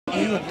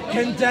you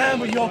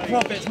condemn your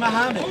prophet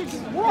Muhammad?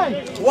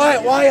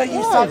 Why are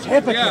you such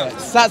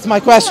hypocrites? That's my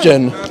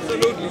question.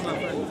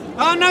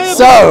 Oh, no, you're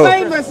So,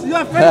 famous.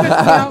 You're famous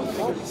now.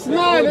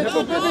 Smile, it's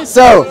forbidden.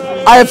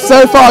 So, I have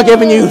so far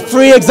given you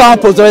 3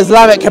 examples of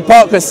Islamic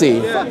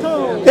hypocrisy.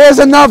 Here's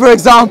another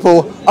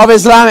example of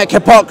Islamic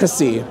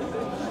hypocrisy.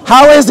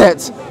 How is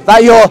it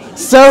that you're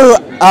so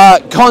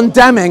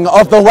condemning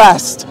of the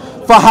West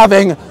for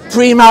having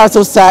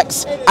premarital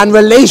sex and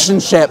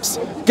relationships,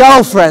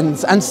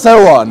 girlfriends, and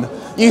so on?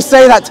 You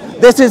say that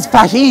this is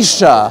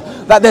fahisha,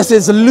 that this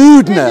is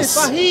lewdness.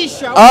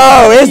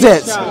 Oh, is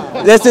it?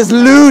 This is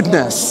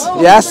lewdness,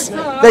 yes?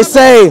 They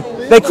say,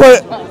 they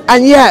quote,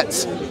 and yet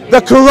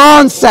the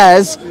Quran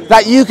says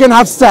that you can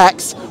have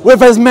sex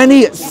with as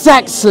many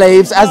sex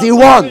slaves as you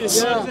want.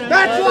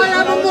 That's why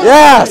I'm a Muslim.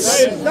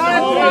 Yes. That's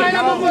why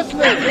I'm a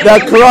Muslim. The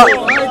Quran.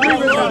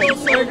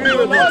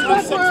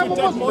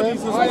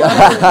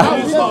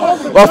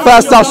 Well,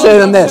 first I'll show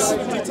them this.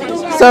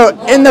 So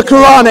in the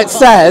Quran it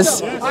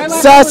says,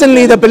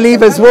 certainly the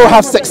believers will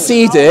have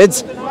succeeded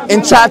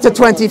in chapter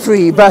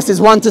 23, verses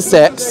 1 to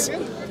 6.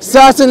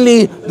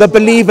 Certainly the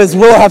believers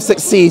will have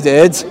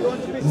succeeded.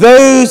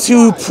 Those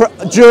who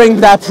during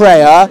their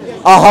prayer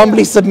are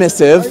humbly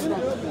submissive,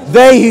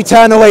 they who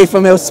turn away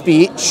from ill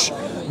speech,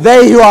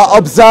 they who are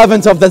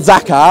observant of the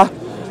zakah,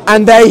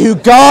 and they who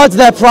guard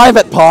their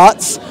private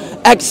parts,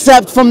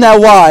 except from their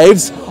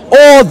wives,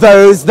 or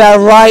those their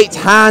right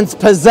hands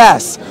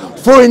possess.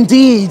 For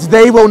indeed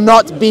they will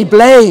not be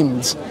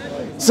blamed.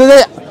 So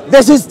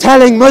this is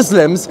telling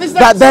Muslims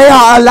that they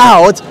are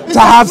allowed to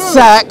have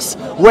sex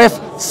with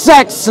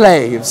sex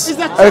slaves.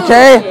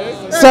 Okay?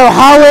 So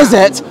how is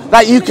it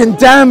that you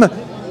condemn,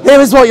 here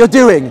is what you're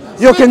doing.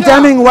 You're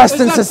condemning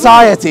Western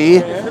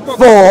society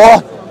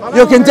for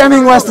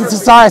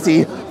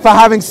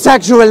having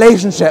sexual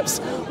relationships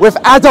with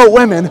adult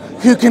women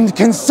who can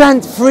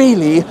consent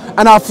freely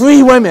and are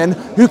free women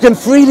who can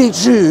freely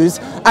choose,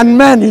 and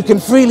men who can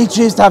freely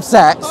choose to have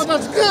sex. Oh,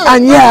 that's good.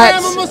 And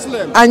yet,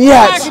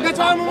 That's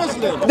why I'm a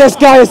Muslim. this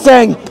guy is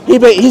saying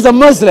he's a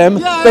Muslim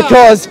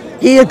because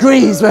he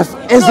agrees with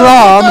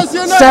Islam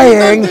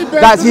saying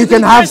that you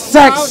can have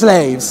sex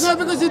slaves. No,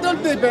 because you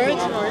don't debate.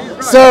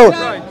 So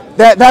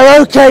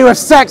they're okay with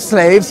sex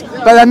slaves,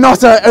 but they're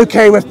not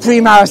okay with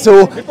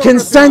premarital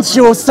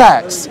consensual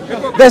sex.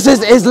 This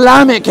is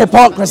Islamic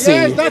hypocrisy.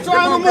 Yes, that's why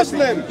I'm a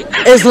Muslim.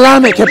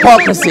 Islamic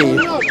hypocrisy.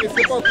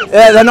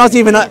 They're not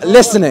even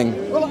listening.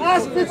 Well,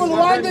 ask people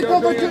why they go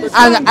to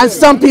Islam. And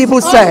some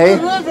people say,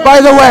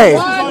 by the way,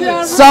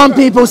 some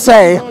people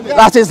say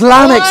that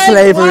Islamic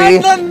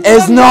slavery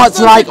is not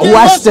like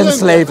Western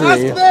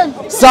slavery.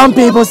 Some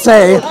people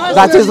say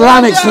that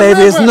Islamic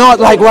slavery is not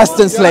like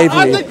Western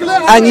slavery.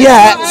 And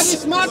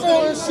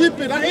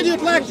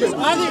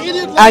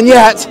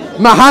yet,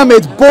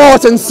 Muhammad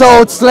bought and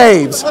sold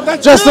slaves,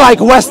 just like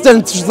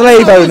Western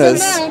slave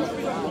owners.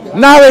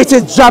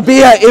 Narrated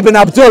Jabir ibn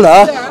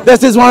Abdullah,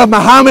 this is one of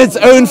Muhammad's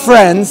own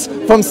friends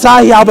from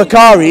Sahih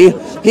al-Bukhari.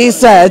 He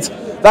said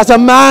that a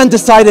man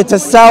decided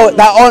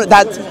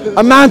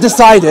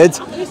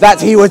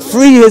that he would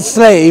free his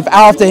slave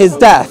after his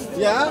death.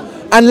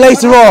 And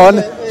later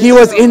on, he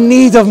was in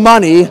need of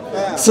money,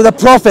 so the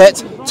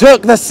Prophet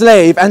took the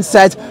slave and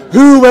said,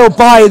 "Who will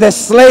buy this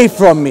slave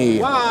from me?"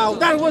 Wow,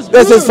 that was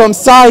This is from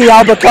Sahih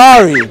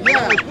al-Bukhari.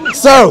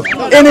 So,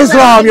 in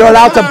Islam, you're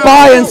allowed to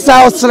buy and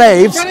sell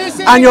slaves,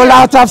 and you're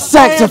allowed to have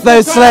sex with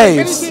those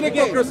slaves.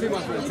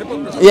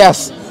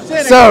 Yes.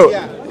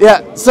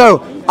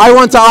 So I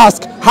want to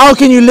ask, how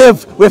can you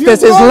live with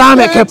this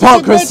Islamic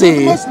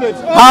hypocrisy?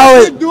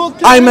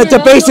 I'm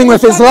debating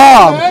with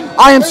Islam.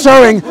 I am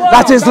showing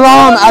that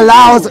Islam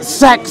allows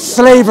sex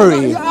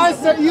slavery. I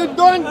said you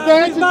don't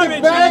dare to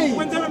debate.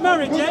 When they were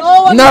married,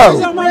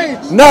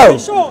 No.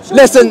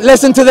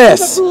 Listen to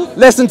this.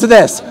 Listen to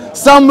this.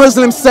 Some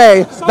Muslims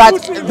say that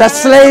the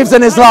slaves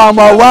in Islam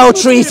are well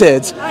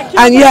treated,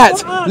 and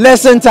yet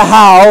listen to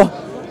how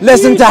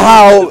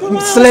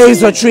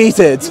slaves were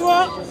treated.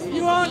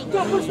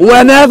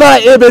 Whenever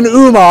Ibn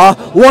Umar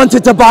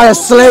wanted to buy a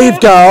slave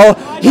girl,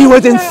 he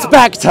would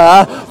inspect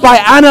her by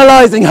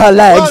analyzing her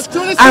legs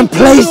and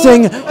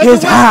placing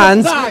his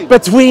hands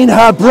between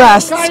her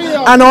breasts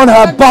and on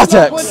her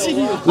buttocks,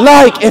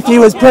 like if he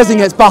was putting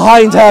it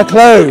behind her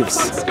clothes.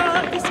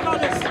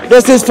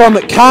 This is from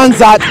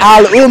Kanzat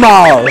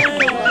al-Umar,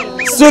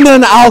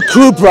 Sunan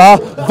al-Kubra,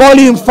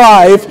 volume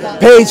 5,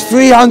 page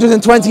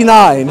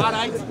 329.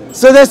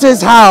 So this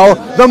is how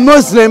the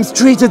Muslims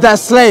treated their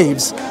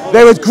slaves.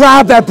 They would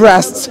grab their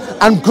breasts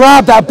and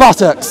grab their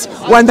buttocks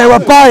when they were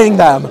buying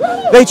them.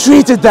 They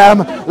treated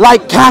them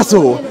like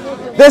cattle.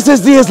 This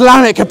is the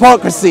Islamic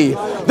hypocrisy.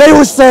 They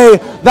will say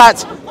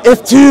that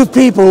if two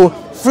people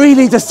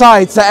freely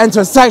decide to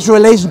enter a sexual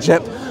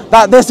relationship,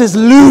 that this is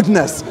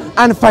lewdness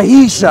and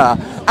fahisha,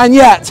 and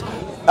yet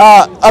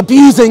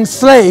abusing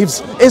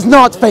slaves is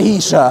not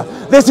fahisha.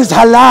 This is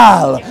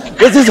halal.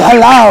 This is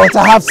halal to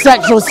have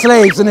sexual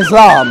slaves in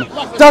Islam.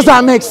 Does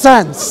that make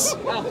sense?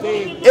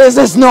 Is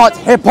this not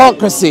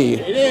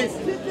hypocrisy?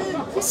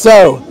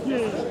 So,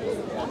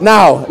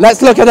 Now,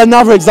 let's look at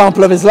another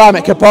example of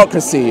Islamic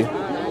hypocrisy.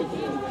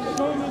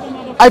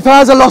 I've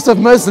heard a lot of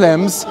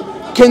Muslims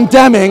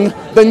condemning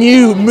the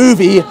new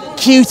movie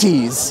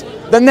Cuties,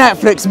 the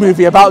Netflix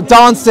movie about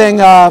dancing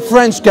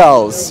French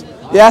girls.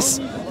 Yes,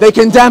 they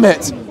condemn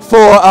it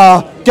for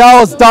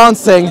girls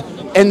dancing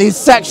in these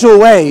sexual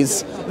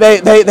ways.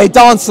 They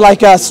dance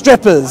like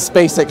strippers,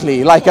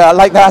 basically, like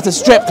they're at a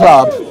strip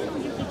club.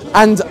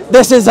 And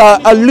this is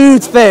a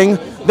lewd thing.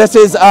 This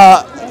is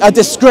a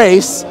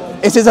disgrace.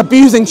 It is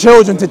abusing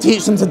children to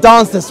teach them to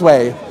dance this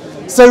way.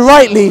 So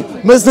rightly,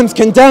 Muslims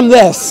condemn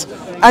this,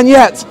 and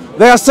yet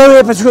they are so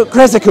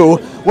hypocritical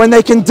when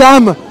they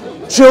condemn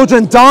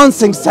children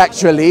dancing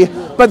sexually,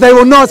 but they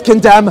will not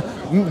condemn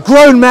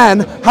grown men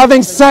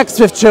having sex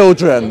with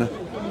children.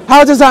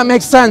 How does that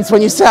make sense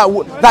when you say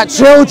that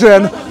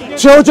children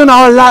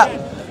are allowed?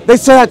 They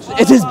say that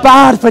it is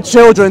bad for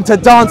children to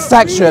dance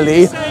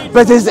sexually,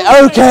 but it is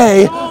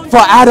okay for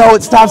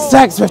adults to have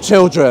sex with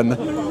children.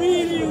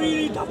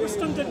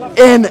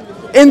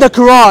 In the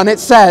Quran, it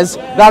says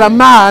that a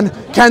man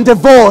can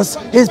divorce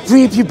his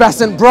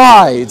prepubescent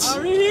bride.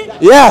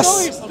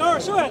 Yes,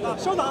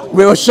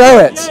 we will show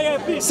it.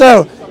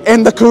 So,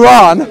 in the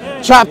Quran,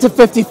 chapter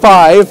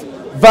 65,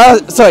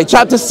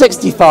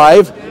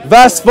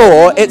 verse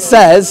 4, it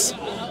says,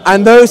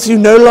 "And those who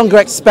no longer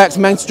expect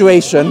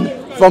menstruation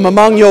from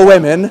among your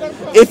women,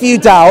 if you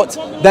doubt,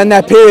 then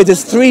their period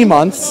is 3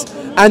 months,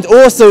 and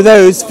also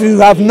those who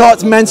have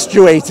not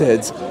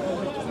menstruated.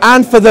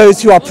 And for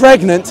those who are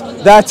pregnant,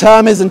 their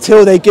term is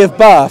until they give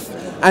birth.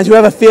 And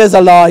whoever fears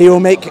Allah, He will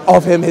make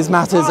of him his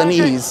matters an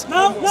ease."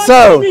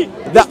 So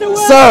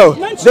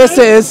this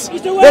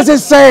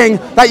is saying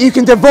that you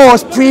can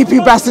divorce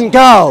prepubescent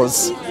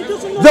girls,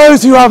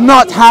 those who have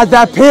not had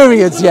their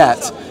periods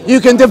yet. You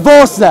can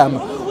divorce them.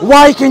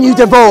 Why can you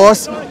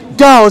divorce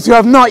girls who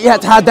have not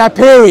yet had their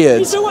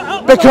periods?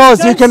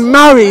 Because you can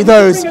marry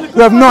those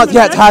who have not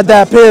yet had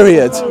their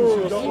period.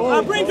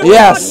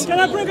 Yes,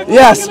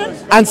 yes,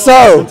 and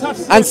so,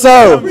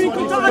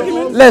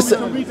 listen,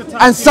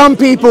 and some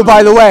people,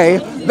 by the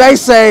way, they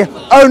say,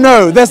 oh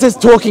no, this is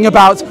talking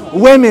about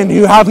women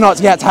who have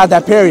not yet had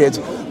their period.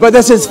 But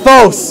this is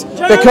false,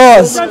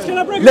 because,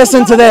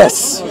 listen to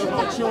this.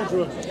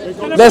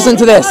 Listen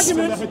to this.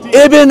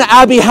 Ibn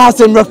Abi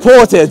Hatim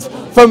reported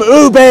from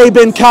Ubay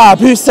bin Ka'b,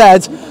 who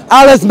said,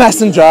 Allah's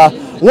Messenger,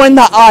 when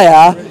the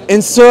ayah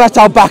in Surah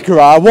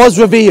Al-Baqarah was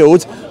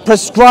revealed,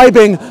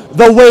 prescribing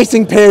the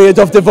waiting period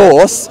of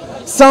divorce,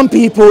 some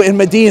people in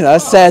Medina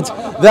said,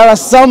 there are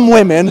some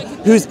women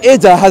whose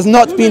iddah has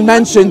not been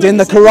mentioned in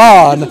the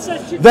Quran.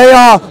 They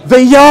are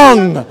the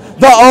young,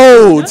 the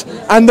old,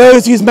 and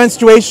those whose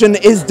menstruation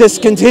is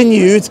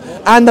discontinued,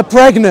 and the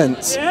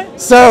pregnant.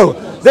 So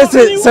this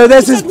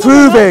is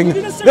proving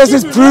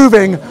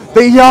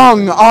the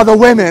young are the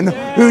women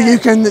who you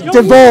can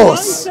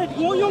divorce.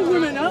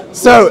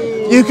 So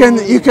you can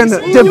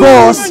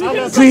divorce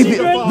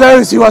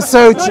those who are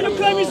so.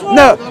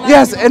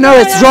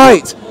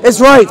 It's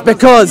right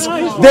because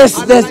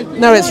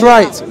it's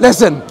right.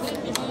 Listen,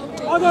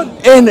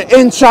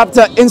 in Surah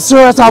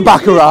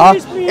Al-Baqarah,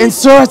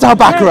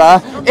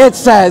 it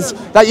says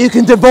that you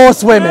can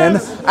divorce women,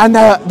 and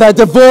their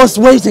divorce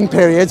waiting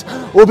period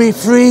will be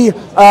 3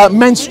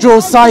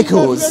 menstrual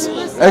cycles.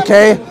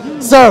 Okay,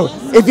 so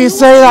if you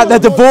say that the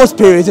divorce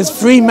period is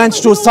 3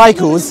 menstrual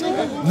cycles,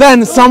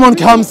 then someone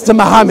comes to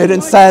Muhammad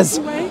and says,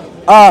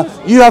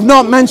 you have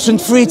not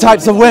mentioned 3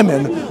 types of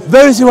women: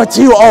 those who are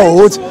too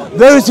old,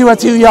 those who are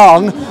too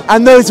young,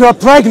 and those who are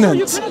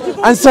pregnant.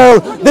 And so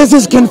this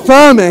is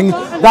confirming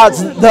that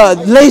the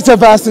later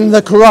verse in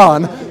the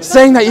Quran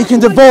saying that you can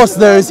divorce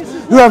those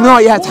who have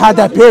not yet had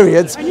their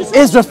periods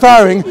is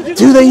referring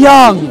to the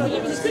young.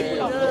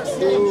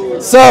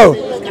 So,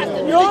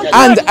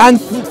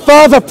 and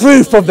further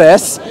proof of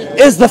this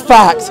is the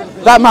fact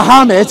that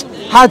Muhammad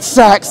had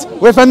sex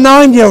with a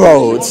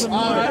 9-year-old.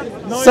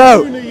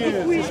 So,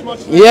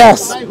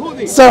 yes.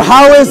 So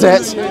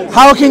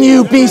how can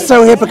you be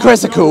so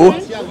hypocritical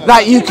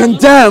that you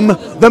condemn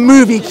the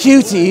movie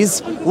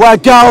Cuties where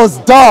girls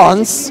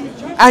dance,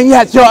 and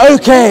yet you're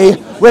okay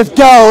with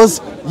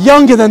girls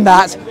younger than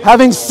that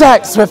having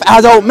sex with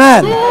adult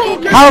men?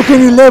 How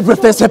can you live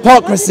with this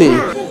hypocrisy?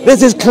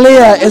 This is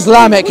clear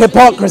Islamic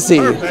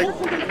hypocrisy.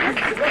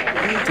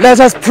 Let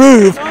us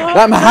prove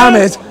that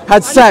Muhammad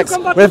had sex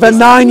with a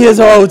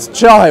 9-year-old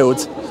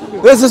child.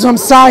 This is from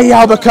Sahih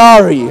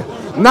al-Bukhari.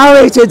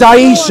 Narrated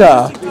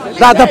Aisha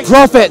that the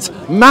Prophet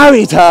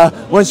married her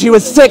when she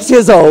was 6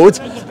 years old,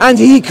 and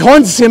he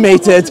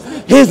consummated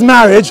his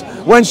marriage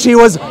when she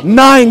was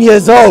 9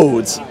 years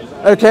old.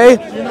 Okay,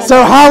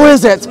 so how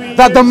is it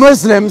that the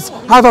Muslims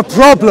have a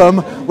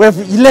problem with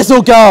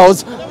little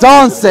girls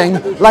dancing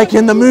like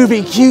in the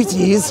movie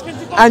Cuties,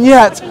 and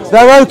yet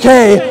they're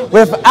okay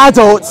with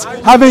adults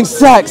having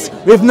sex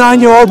with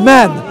 9-year-old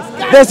men?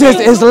 This is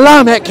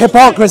Islamic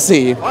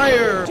hypocrisy.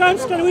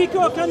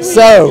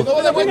 So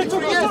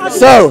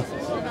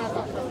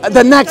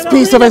the next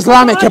piece of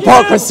Islamic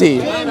hypocrisy.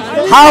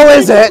 How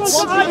is it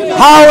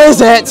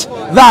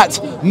that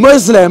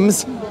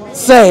Muslims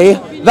say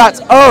that,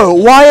 oh,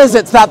 why is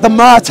it that the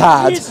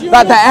Murtad,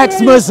 that the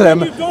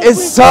ex-Muslim,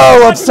 is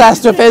so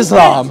obsessed with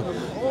Islam?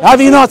 Have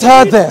you not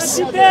heard this?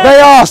 They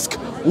ask,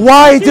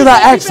 why do the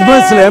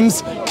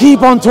ex-Muslims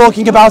keep on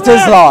talking about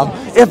Islam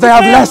if they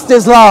have left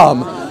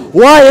Islam?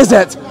 Why is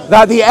it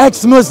that the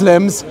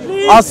ex-Muslims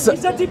are...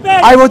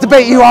 I will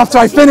debate you after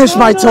I finish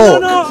my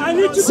talk.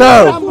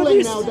 So,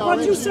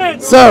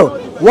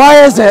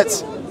 why is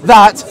it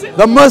that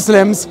the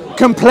Muslims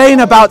complain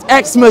about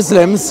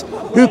ex-Muslims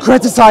who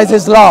criticize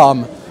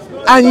Islam,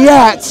 and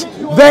yet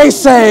they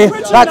say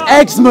that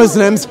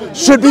ex-Muslims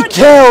should be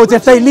killed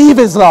if they leave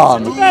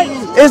Islam?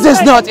 Is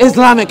this not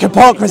Islamic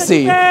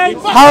hypocrisy?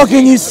 How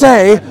can you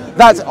say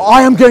that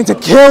I am going to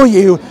kill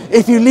you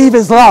if you leave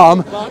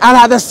Islam, and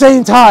at the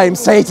same time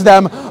say to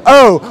them,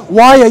 oh,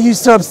 why are you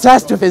so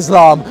obsessed with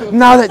Islam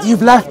now that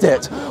you've left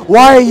it?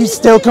 Why are you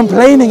still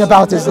complaining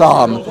about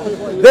Islam?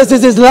 This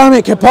is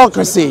Islamic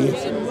hypocrisy.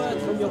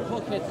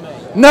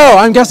 No,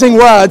 I'm getting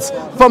words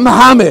from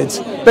Muhammad,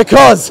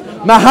 because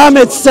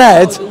Muhammad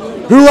said,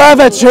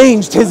 whoever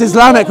changed his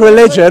Islamic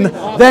religion,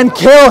 then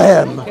kill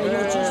him.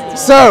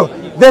 So,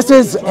 this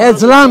is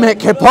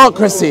Islamic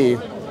hypocrisy.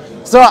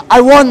 So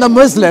I want the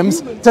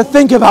Muslims to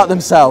think about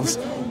themselves.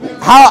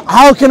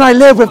 How can I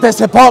live with this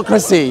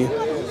hypocrisy?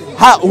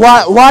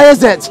 Why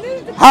is it?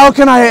 How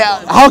can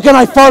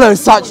I follow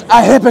such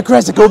a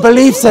hypocritical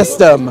belief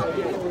system?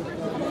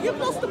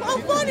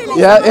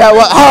 Yeah.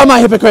 Well, how am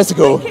I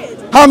hypocritical?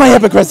 How am I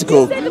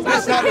hypocritical? In an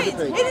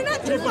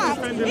actual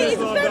fact, it is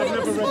very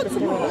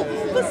irresponsible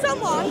for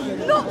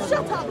someone not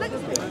shut up.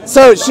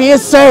 So she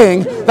is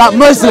saying that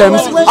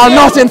Muslims are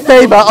not in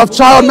favor of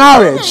child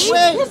marriage.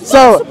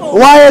 So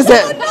why is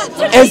it?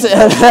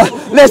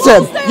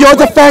 Listen, you're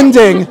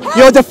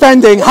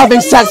defending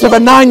having sex with a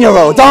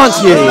 9-year-old, aren't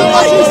you?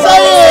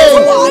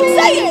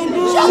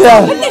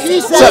 Yeah.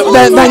 So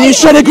then you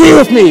should agree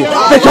with me,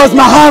 because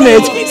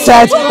Muhammad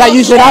said that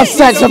you should have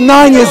sex with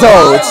 9 years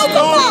old.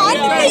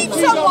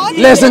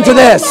 Listen to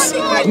this.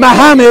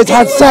 Muhammad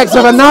had sex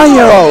with a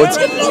 9-year-old.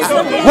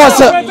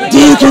 Do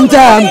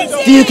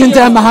you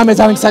condemn Muhammad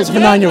having sex with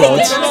a 9-year-old?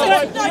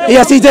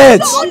 Yes, he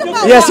did.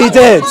 Yes, he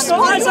did.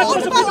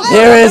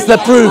 Here is the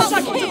proof.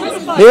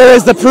 Here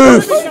is the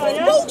proof.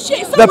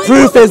 The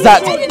proof is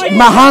that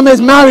Muhammad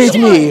married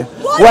me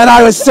when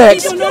I was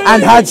 6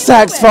 and had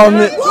sex from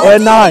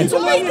 9.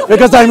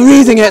 Because I'm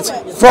reading it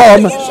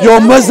from your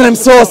Muslim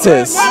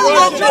sources.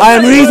 I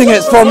am reading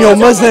it from your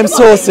Muslim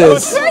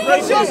sources.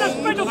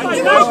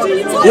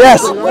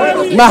 Yes,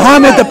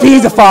 Muhammad the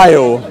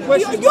paedophile.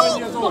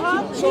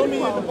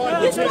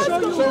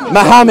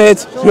 Muhammad,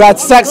 who had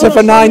sex with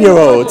a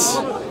 9-year-old.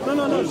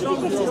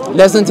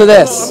 Listen to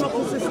this.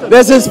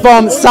 This is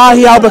from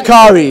Sahih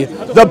al-Bukhari,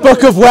 the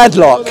Book of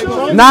Wedlock.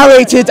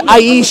 Narrated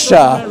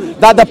Aisha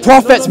that the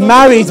Prophet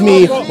married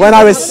me when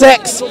I was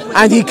 6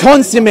 and he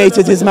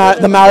consummated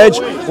the marriage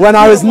when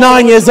I was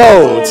 9 years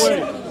old.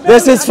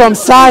 This is from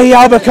Sahih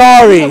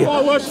al-Bukhari,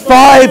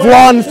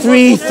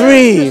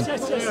 5133.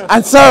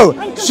 And so,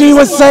 she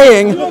was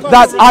saying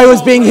that I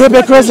was being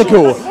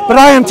hypocritical, but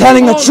I am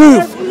telling the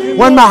truth.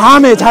 When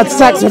Muhammad had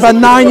sex with a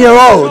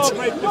 9-year-old.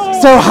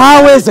 So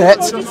how is it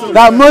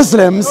that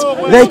Muslims,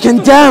 they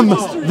condemn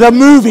the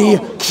movie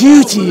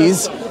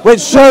Cuties,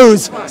 which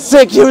shows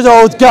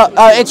 6-year-old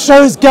it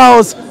shows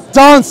girls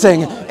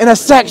dancing in a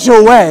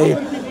sexual way,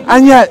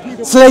 and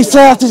yet, so they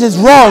say that it is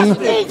wrong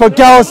for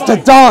girls to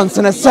dance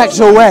in a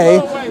sexual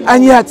way,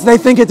 and yet they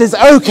think it is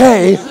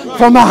okay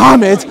for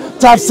Muhammad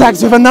to have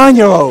sex with a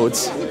 9-year-old.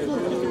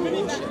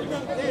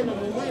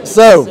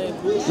 So,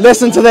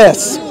 listen to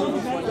this.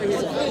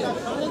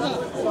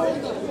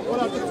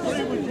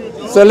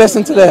 So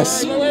listen to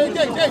this.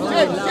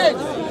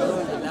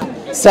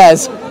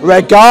 Says,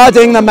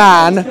 regarding the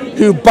man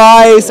who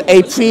buys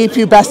a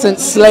prepubescent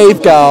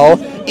slave girl,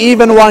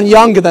 even one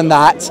younger than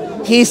that,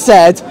 he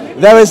said,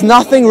 there is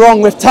nothing wrong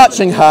with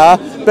touching her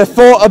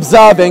before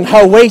observing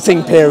her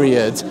waiting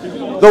period.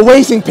 The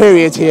waiting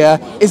period here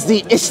is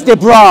the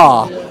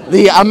istibra,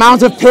 the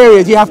amount of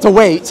period you have to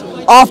wait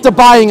after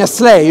buying a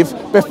slave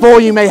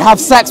before you may have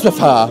sex with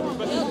her.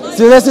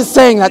 So this is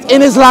saying that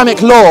in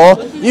Islamic law,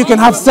 you can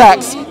have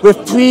sex with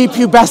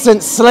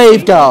prepubescent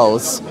slave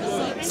girls.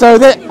 So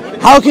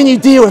how can you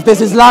deal with this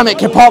Islamic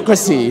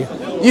hypocrisy?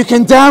 You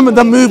condemn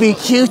the movie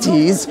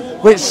Cuties,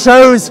 which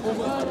shows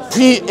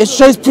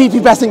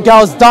prepubescent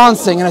girls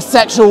dancing in a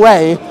sexual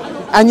way,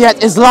 and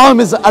yet Islam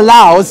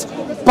allows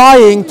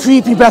buying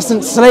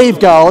prepubescent slave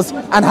girls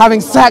and having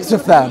sex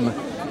with them.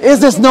 Is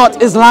this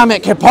not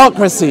Islamic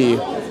hypocrisy?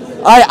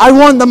 I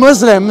want the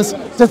Muslims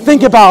to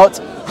think about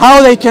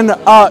how they can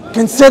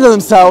consider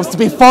themselves to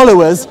be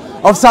followers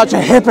of such a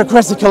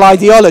hypocritical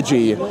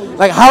ideology.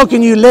 Like, how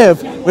can you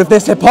live with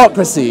this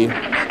hypocrisy?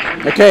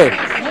 Okay,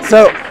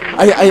 so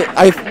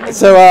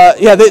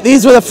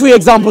these were the 3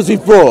 examples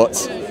we've brought.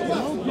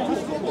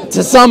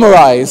 To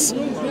summarize,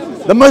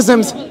 the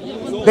Muslims,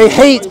 they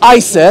hate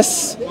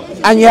ISIS,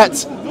 and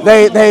yet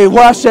they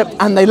worship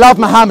and they love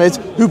Muhammad,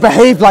 who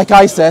behaved like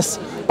ISIS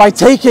by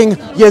taking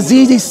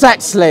Yazidi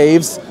sex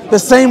slaves the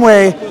same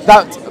way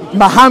that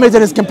Muhammad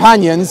and his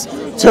companions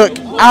took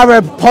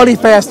Arab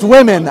polytheist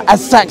women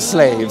as sex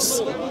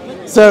slaves.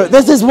 So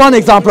this is one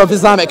example of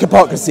Islamic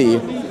hypocrisy.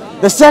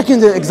 The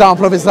second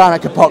example of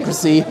Islamic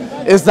hypocrisy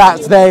is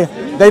that they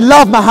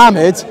love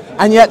Muhammad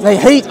and yet they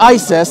hate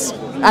ISIS,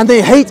 and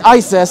they hate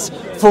ISIS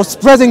for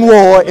spreading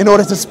war in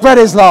order to spread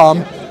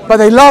Islam, but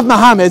they love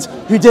Muhammad,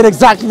 who did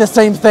exactly the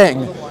same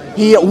thing.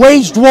 He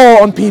waged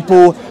war on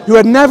people who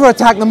had never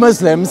attacked the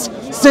Muslims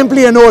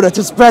simply in order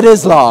to spread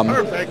Islam.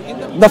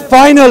 The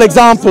final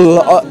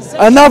example,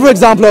 another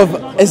example of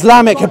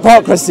Islamic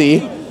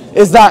hypocrisy,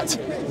 is that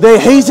they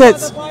hate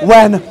it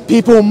when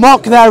people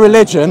mock their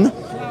religion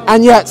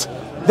and yet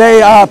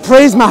they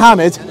praise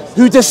Muhammad,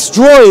 who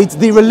destroyed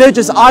the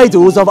religious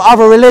idols of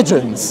other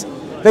religions.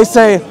 They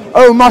say,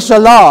 oh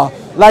mashallah,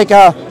 like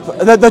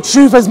the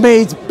truth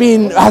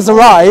has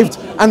arrived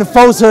and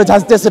falsehood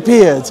has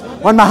disappeared,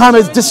 when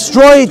Muhammad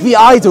destroyed the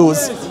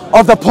idols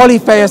of the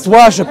polytheist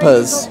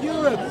worshippers.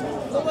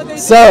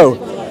 So,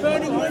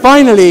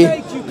 finally,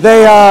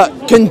 they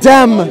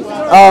condemn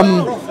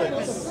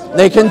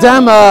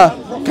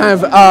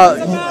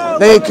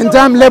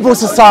liberal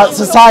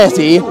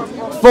society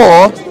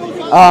for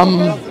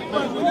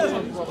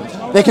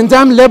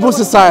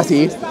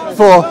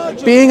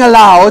being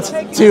allowed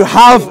to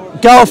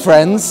have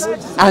girlfriends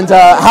and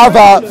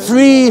have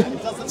free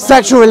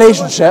sexual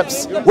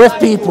relationships with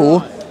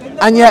people,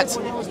 and yet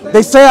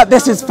they say that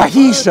this is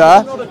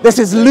fahisha, this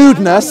is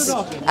lewdness,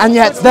 and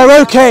yet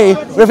they're okay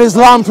with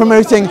Islam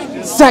promoting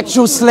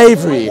sexual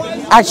slavery,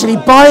 actually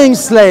buying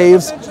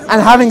slaves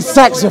and having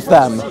sex with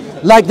them,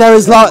 like their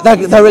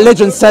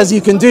religion says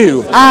you can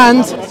do.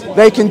 And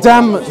they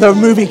condemn the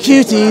movie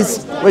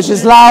Cuties, which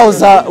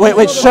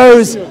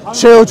shows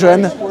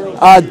children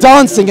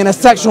dancing in a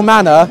sexual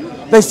manner.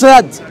 They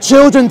say that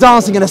children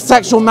dancing in a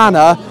sexual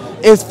manner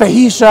is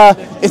fahisha,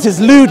 it is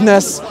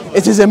lewdness,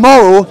 it is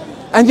immoral,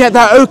 and yet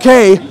they're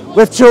okay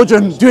with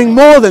children doing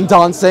more than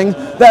dancing.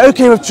 They're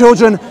okay with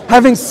children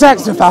having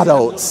sex with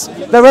adults.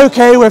 They're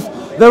okay with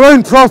their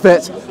own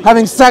prophet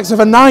having sex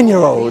with a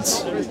 9-year-old.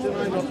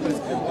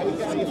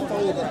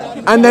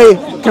 And they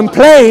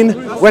complain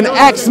when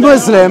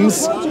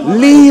ex-Muslims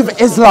leave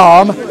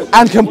Islam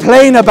and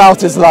complain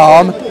about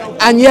Islam,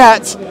 and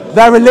yet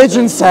their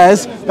religion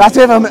says that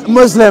if a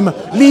Muslim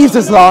leaves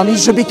Islam, he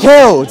should be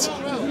killed.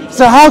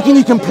 So how can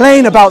you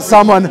complain about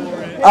someone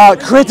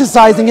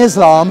criticizing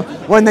Islam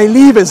when they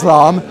leave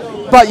Islam,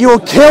 but you'll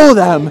kill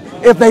them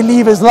if they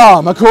leave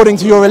Islam according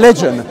to your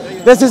religion?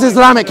 This is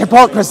Islamic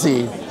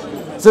hypocrisy.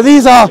 So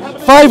these are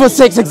 5 or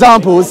 6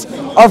 examples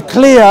of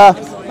clear,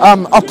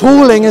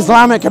 appalling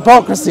Islamic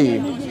hypocrisy.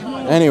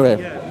 Anyway,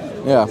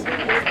 yeah.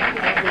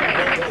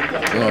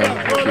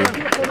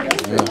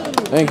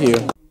 Thank you.